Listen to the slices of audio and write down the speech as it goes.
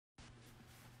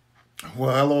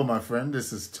Well, hello, my friend.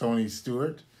 This is Tony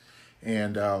Stewart.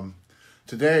 And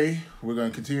today we're going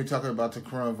to continue talking about the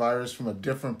coronavirus from a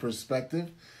different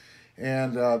perspective.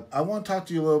 And I want to talk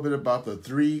to you a little bit about the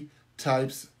three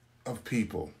types of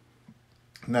people.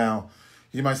 Now,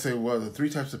 you might say, well, the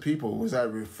three types of people, was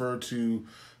that referred to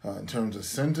in terms of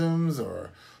symptoms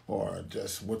or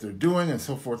just what they're doing and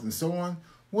so forth and so on?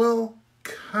 Well,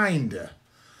 kinda.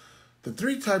 The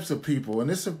three types of people, and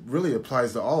this really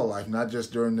applies to all of life, not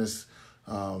just during this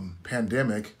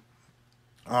pandemic,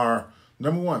 are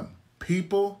number one,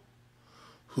 people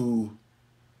who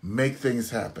make things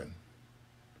happen.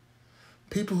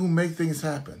 People who make things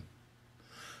happen.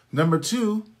 Number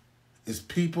two is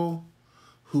people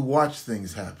who watch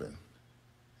things happen.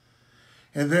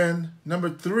 And then number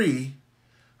three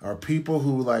are people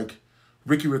who, like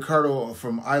Ricky Ricardo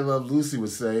from I Love Lucy would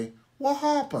say, what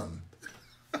happened?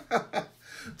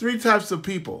 Three types of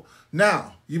people.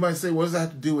 Now, you might say, what does that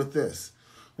have to do with this?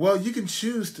 Well, you can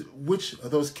choose which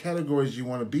of those categories you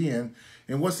want to be in,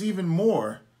 and what's even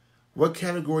more, what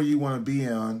category you want to be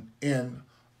in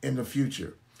the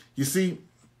future. You see,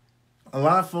 a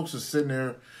lot of folks are sitting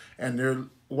there and they're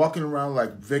walking around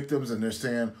like victims and they're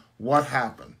saying, what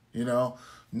happened? You know,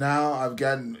 now I've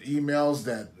gotten emails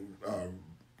that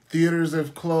theaters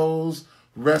have closed,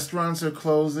 restaurants are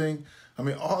closing. I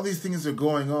mean, all these things are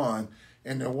going on,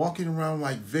 and they're walking around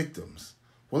like victims.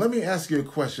 Well, let me ask you a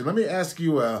question. Let me ask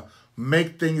you a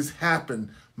make things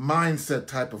happen mindset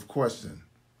type of question.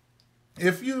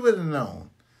 If you would have known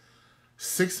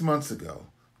 6 months ago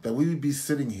that we would be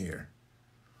sitting here,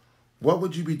 what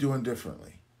would you be doing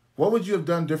differently? What would you have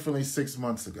done differently 6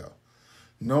 months ago?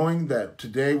 Knowing that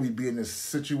today we'd be in this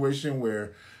situation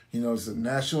where, you know, it's a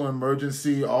national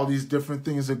emergency, all these different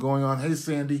things are going on. Hey,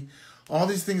 Sandy, all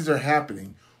these things are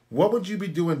happening. What would you be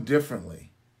doing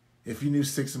differently if you knew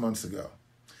 6 months ago?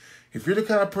 If you're the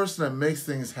kind of person that makes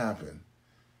things happen,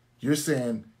 you're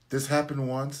saying this happened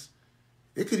once,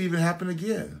 it could even happen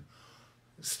again.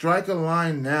 Strike a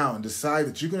line now and decide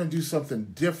that you're going to do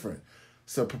something different.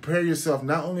 So prepare yourself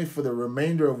not only for the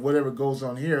remainder of whatever goes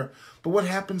on here, but what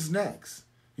happens next.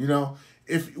 You know,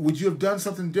 would you have done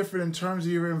something different in terms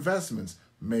of your investments?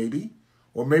 Maybe.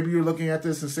 Or maybe you're looking at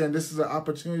this and saying this is an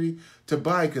opportunity to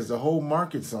buy because the whole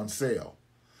market's on sale.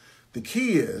 The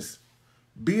key is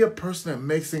be a person that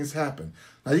makes things happen.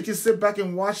 Now, you can sit back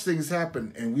and watch things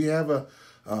happen, and we have a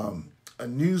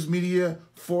news media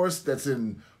force that's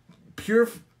in pure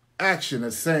action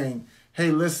that's saying,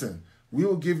 hey, listen, we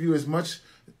will give you as much,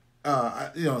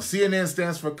 CNN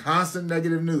stands for constant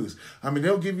negative news. I mean,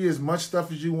 they'll give you as much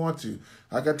stuff as you want to.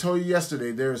 Like I told you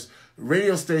yesterday, there's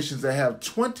radio stations that have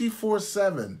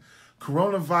 24/7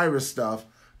 coronavirus stuff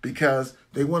because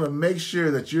they want to make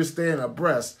sure that you're staying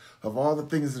abreast of all the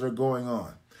things that are going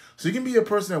on. So you can be a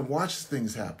person that watches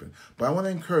things happen, but I want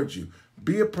to encourage you,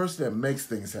 be a person that makes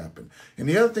things happen. And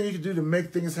the other thing you can do to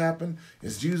make things happen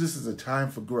is use this as a time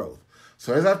for growth.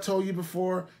 So as I've told you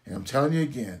before, and I'm telling you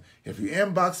again, if you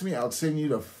inbox me, I'll send you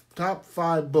the top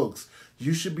 5 books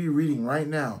you should be reading right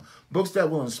now. Books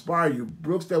that will inspire you,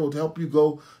 books that will help you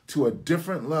go to a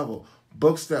different level,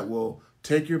 books that will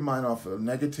take your mind off of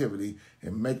negativity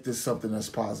and make this something that's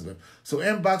positive. So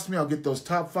inbox me, I'll get those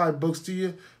top 5 books to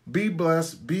you. Be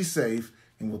blessed, be safe,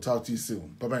 and we'll talk to you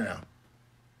soon. Bye-bye now.